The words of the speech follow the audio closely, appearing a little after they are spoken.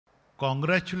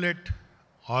congratulate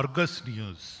Argus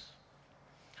News,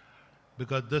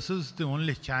 because this is the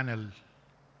only channel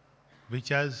which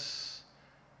has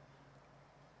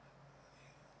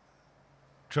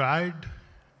tried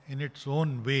in its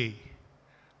own way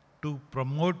to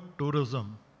promote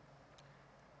tourism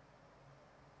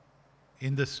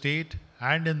in the state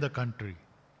and in the country.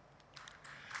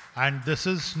 And this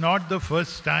is not the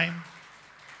first time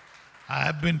I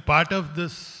have been part of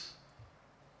this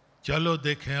Chalo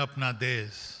Dekhein Apna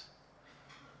Desh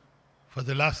for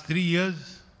the last 3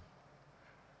 years,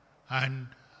 and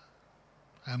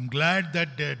I'm glad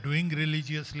that they're doing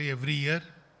religiously every year.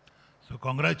 So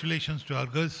congratulations to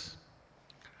Argus.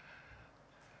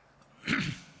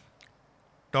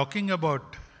 Talking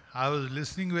about, I was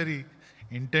listening very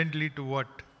intently to what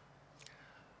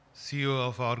CEO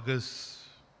of Argus,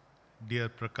 dear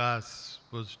Prakash,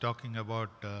 was talking about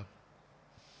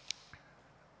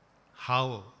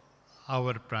how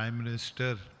our Prime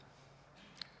Minister,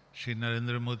 Shri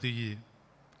Narendra Modi ji,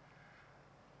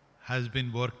 has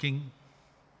been working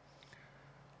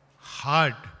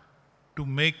hard to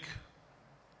make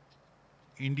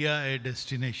India a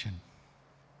destination.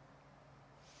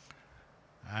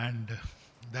 And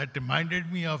that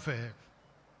reminded me of a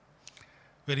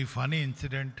very funny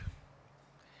incident.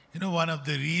 You know, one of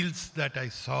the reels that I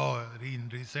saw in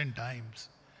recent times,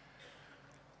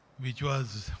 which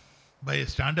was by a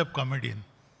stand-up comedian.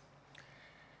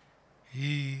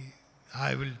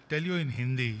 I will tell you in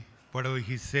Hindi, whatever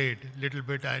he said, little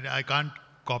bit, I can't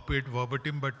copy it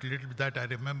verbatim, but little bit that I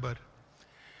remember.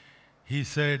 He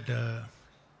said,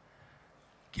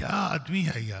 क्या आदमी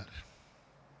है यार,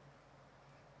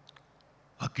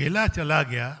 अकेला चला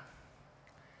गया,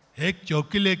 एक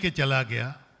चौकी लेके चला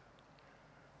गया,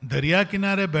 दरिया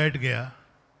किनारे बैठ गया,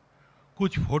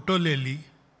 कुछ फोटो ले ली,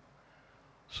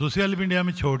 सोशल मीडिया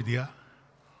में छोड़ दिया,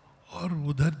 और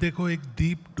उधर देखो एक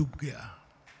दीप डूब गया.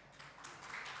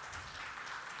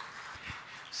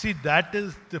 See, that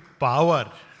is the power,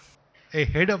 a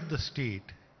head of the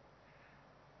state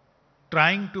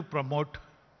trying to promote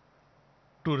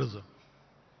tourism,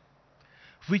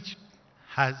 which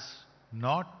has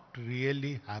not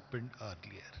really happened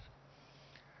earlier.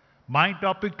 My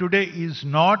topic today is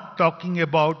not talking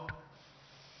about,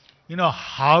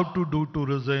 how to do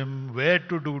tourism, where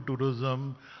to do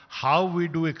tourism, how we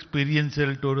do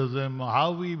experiential tourism,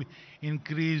 how we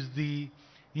increase the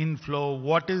inflow,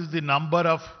 what is the number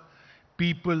of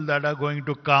people that are going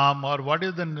to come, or what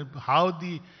is how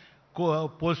the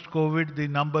post-COVID the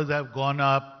numbers have gone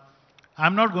up.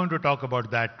 I'm not going to talk about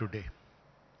that today.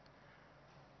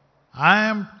 I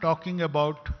am talking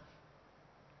about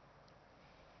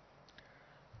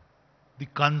the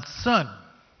concern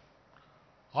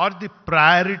or the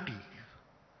priority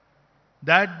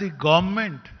that the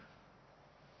government,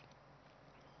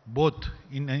 both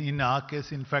in our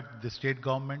case, in fact, the state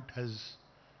government has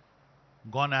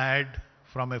gone ahead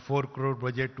from a 4 crore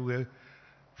budget to a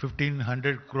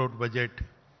 1500 crore budget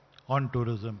on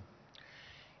tourism.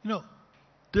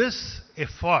 This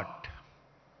effort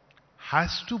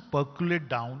has to percolate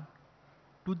down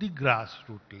to the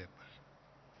grassroots level.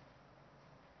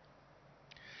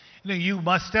 You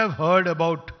must have heard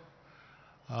about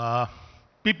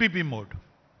PPP mode.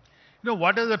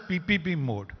 What is a PPP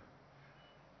mode?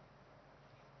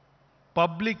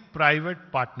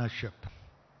 Public-private partnership.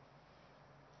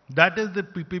 That is the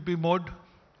PPP mode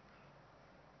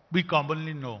we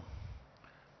commonly know.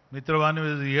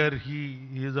 Mitravanu is here, he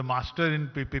is a master in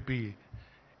PPP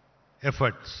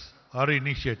efforts or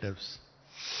initiatives.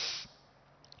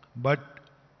 But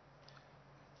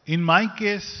in my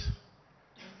case,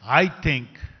 I think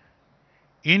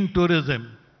in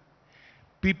tourism,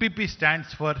 PPP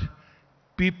stands for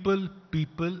people,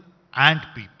 people and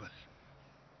people.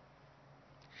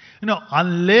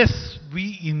 Unless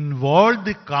we involve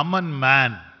the common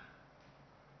man,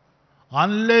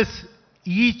 unless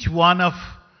each one of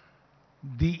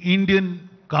the Indian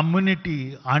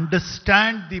community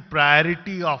understand the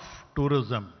priority of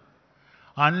tourism,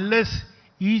 unless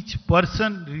each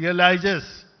person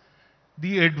realizes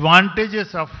the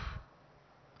advantages of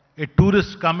a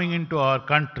tourist coming into our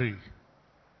country,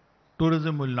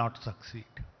 tourism will not succeed.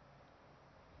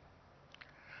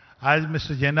 As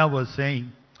Mr. Jena was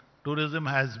saying, tourism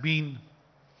has been,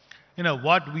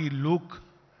 what we look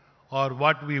or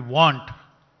what we want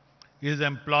is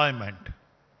employment.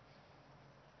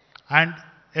 And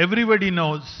everybody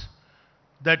knows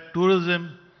that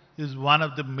tourism is one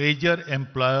of the major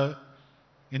employer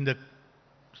in the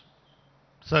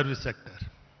service sector.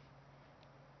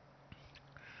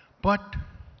 But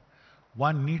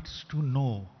one needs to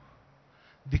know,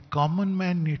 the common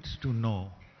man needs to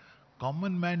know,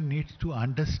 common man needs to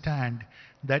understand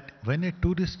that when a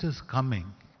tourist is coming,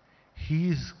 he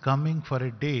is coming for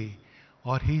a day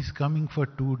or he is coming for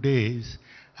 2 days,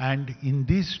 and in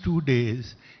these 2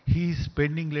 days he is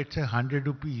spending, let's say, 100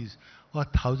 rupees or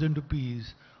 1000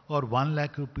 rupees or 1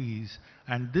 lakh rupees,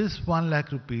 and this 1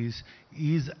 lakh rupees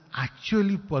is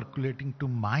actually percolating to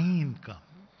my income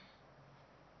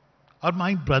or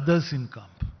my brother's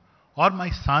income or my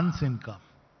son's income.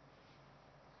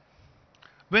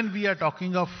 When we are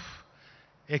talking of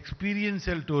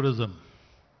experiential tourism,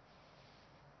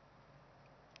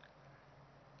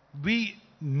 we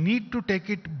need to take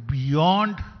it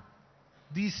beyond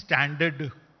the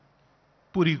standard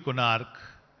Puri Konark,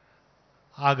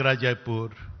 Agra Jaipur,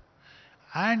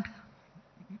 and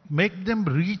make them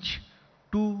reach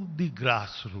to the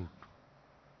grassroots,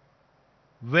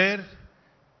 where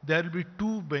there will be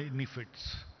two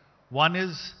benefits. One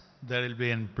is there will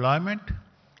be employment,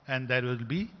 and there will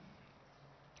be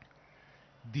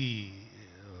the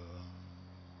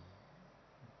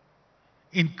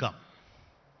income.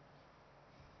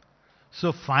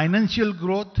 So financial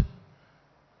growth,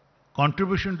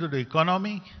 contribution to the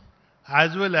economy,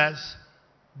 as well as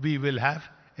we will have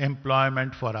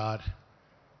employment for our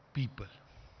people.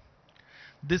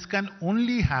 This can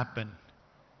only happen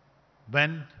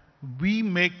when we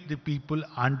make the people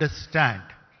understand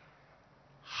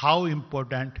how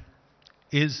important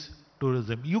is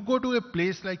tourism. You go to a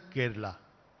place like Kerala.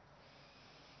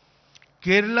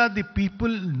 Kerala, the people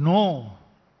know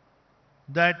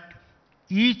that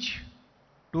each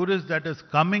tourist that is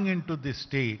coming into the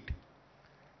state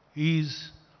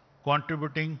is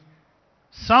contributing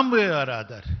some way or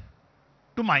other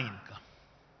to my income.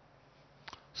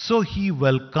 So he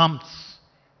welcomes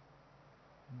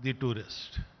the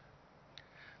tourist.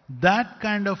 That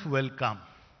kind of welcome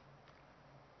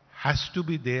has to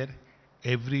be there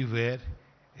everywhere,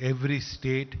 every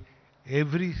state,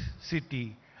 every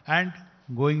city, and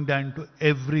going down to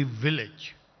every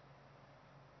village.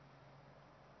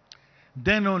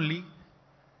 Then only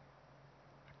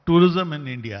tourism in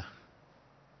India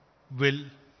will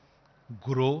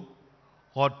grow,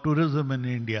 or tourism in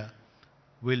India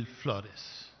will flourish.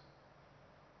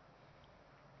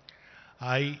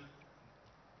 I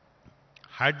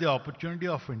had the opportunity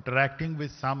of interacting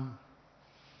with some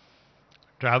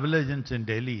travel agents in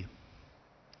Delhi,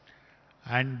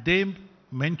 and they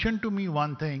mentioned to me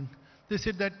one thing. They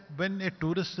said that when a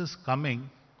tourist is coming,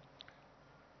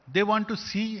 they want to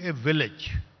see a village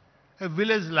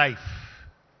life.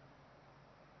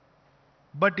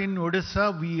 But in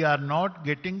Odisha, we are not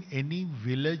getting any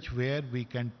village where we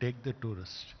can take the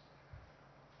tourist.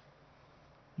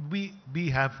 We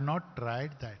have not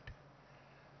tried that.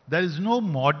 There is no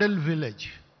model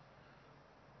village.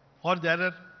 Or there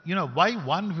are, why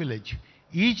one village?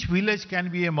 Each village can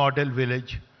be a model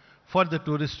village for the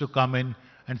tourist to come in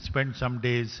and spend some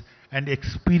days and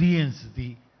experience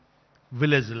the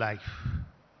village life.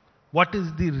 What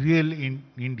is the real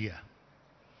India?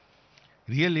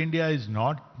 Real India is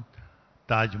not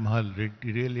Taj Mahal.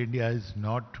 Real India is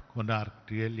not Konark.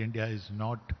 Real India is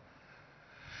not,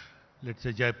 let's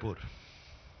say, Jaipur.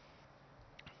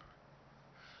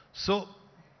 So,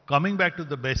 coming back to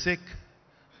the basic,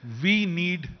 we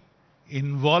need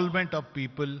involvement of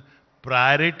people.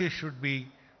 Priority should be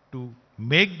to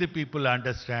make the people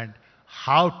understand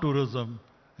how tourism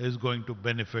is going to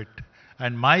benefit.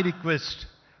 And my request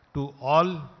to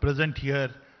all present here,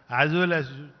 as well as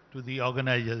to the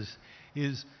organizers,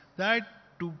 is that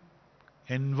to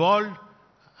involve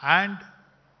and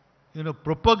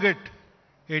propagate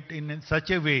it in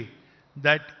such a way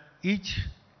that each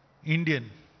Indian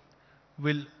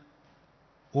will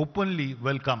openly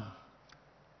welcome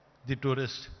the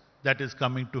tourist that is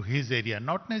coming to his area,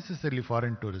 not necessarily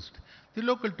foreign tourist, the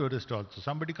local tourist also.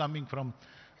 Somebody coming from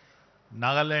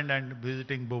Nagaland and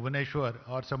visiting Bhubaneswar,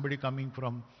 or somebody coming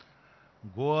from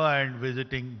Goa and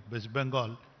visiting West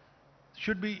Bengal,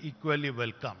 should be equally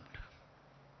welcomed.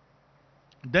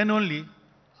 Then only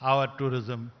our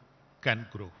tourism can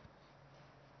grow.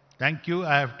 Thank you.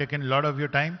 I have taken a lot of your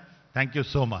time. Thank you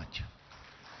so much.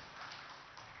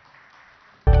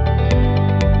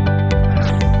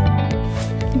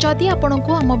 जदि आपंक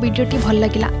आम भिडी भल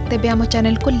लगा तेब आम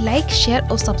channel को like share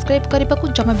और subscribe करने को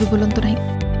जमा भी भूलु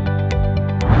नहीं।